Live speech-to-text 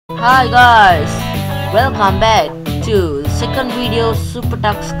Hi guys, welcome back to the second video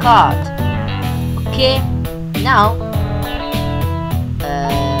SuperTuxKart. Okay, now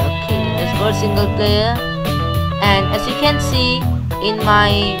let's go single player, and as you can see in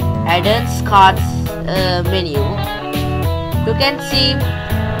my Addon Karts menu, you can see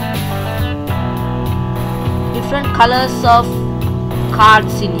different colors of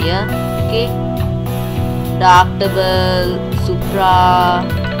cards in here. Okay, dark double, Supra,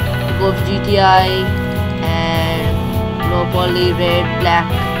 Golf GTI, and low poly, red, black,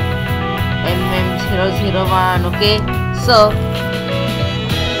 MM001. Okay, so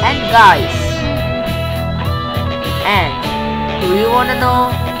and guys, and do you wanna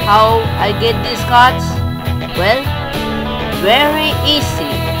know how I get these cards? Well, very easy.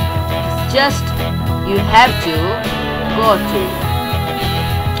 It's just you have to go to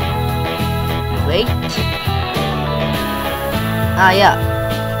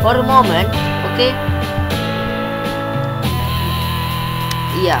for a moment. Okay,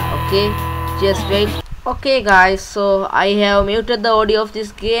 just wait. Okay guys, so I have muted the audio of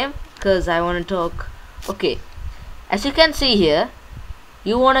this game because I want to talk. Okay, as you can see here,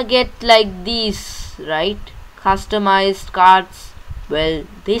 you want to get like these, right? Customized cards. Well,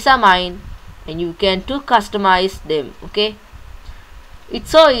 these are mine, and you can too customize them. Okay,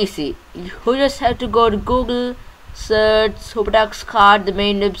 it's so easy. You just have to go to Google, search SuperTuxKart, the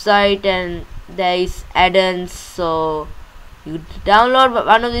main website, and there is add-ons. So you download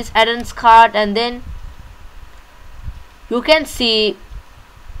one of these add-ons card, and then you can see,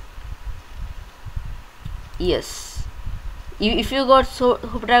 yes, if you go to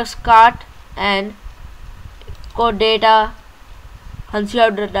SuperTuxKart and go data, once you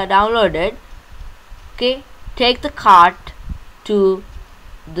have downloaded, okay, take the card to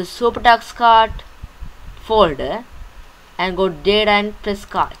the SuperTuxKart folder and go data and press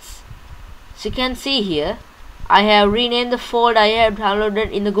cards. So you can see here I have renamed the folder I have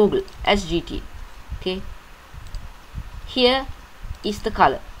downloaded in the Google as GT. Okay, here is the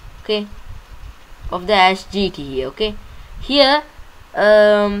color, okay, of the GT here. Okay, here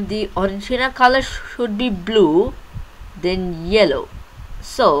the original color should be blue, then yellow.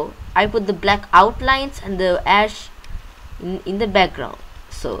 So I put the black outlines and the ash in the background.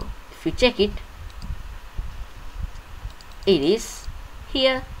 So if you check it, it is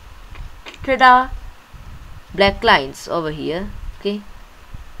here. Ta-da! Black lines over here. Okay,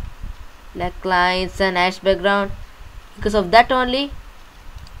 black lines and ash background. Because of that only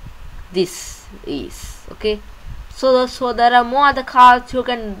this is okay. So there are more other cards you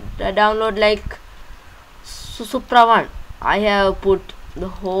can download, like Supra 1. I have put the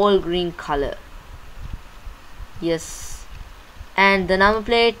whole green color. Yes, and the number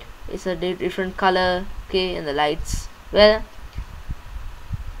plate is a different color. Okay, and the lights, well,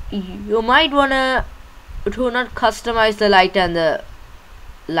 you might wanna do not customize the light and the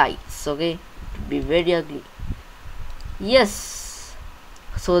lights. Okay, to be very ugly. Yes,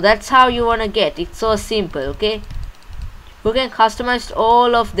 so that's how you wanna get. It's so simple. Okay, you can customize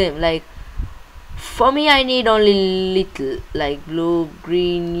all of them. Like for me, I need only little, like blue,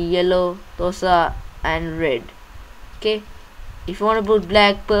 green, yellow, those are, and red. Okay, if you want to put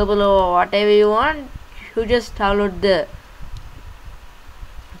black, purple, or whatever you want, you just download the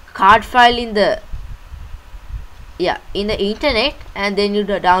card file in the internet, and then you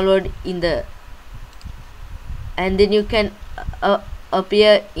download in the, and then you can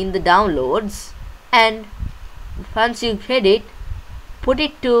appear in the downloads, and once you get it, put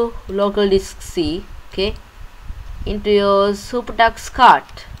it to local disk C. Okay, into your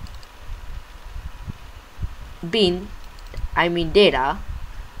SuperTuxKart bin, I mean data,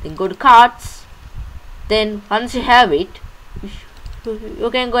 then go to cards. Then once you have it, you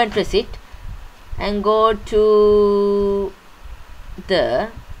can go and press it and go to the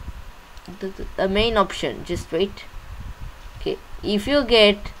main option. Just wait. Okay, if you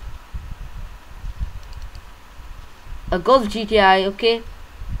get a Golf GTI, okay,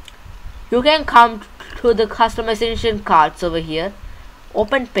 you can come to the customization cards over here,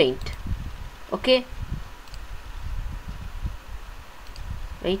 open paint. Okay,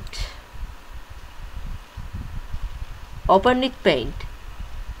 wait, open with paint,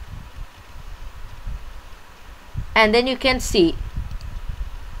 and then you can see,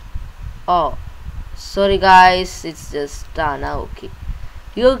 oh sorry guys, it's just done now. Okay,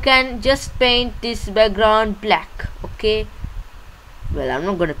 you can just paint this background black. Okay, well, I'm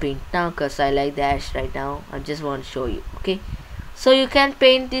not gonna paint now because I like the ash right now. I just want to show you. Okay, so you can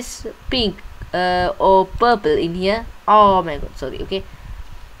paint this pink or purple in here. Oh my god, sorry. Okay,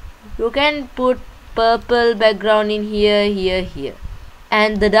 you can put purple background in here, here.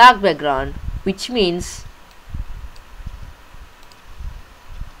 and the dark background, which means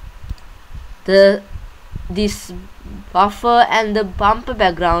this buffer and the bumper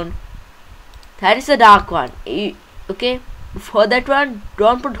background, that is the dark one. Okay, for that one,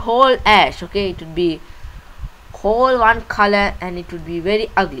 don't put whole ash. Okay, it would be whole one color and it would be very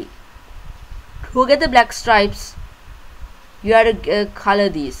ugly. To get the black stripes, you have to color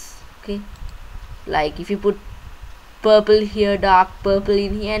these. Okay, like if you put purple here, dark purple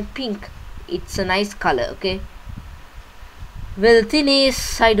in here, and pink, it's a nice color. Okay, well, the thing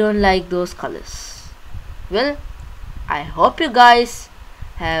is, I don't like those colors. Well, I hope you guys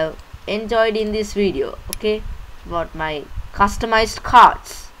have enjoyed in this video, okay, about my customized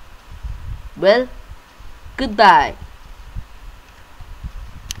carts. Well, goodbye.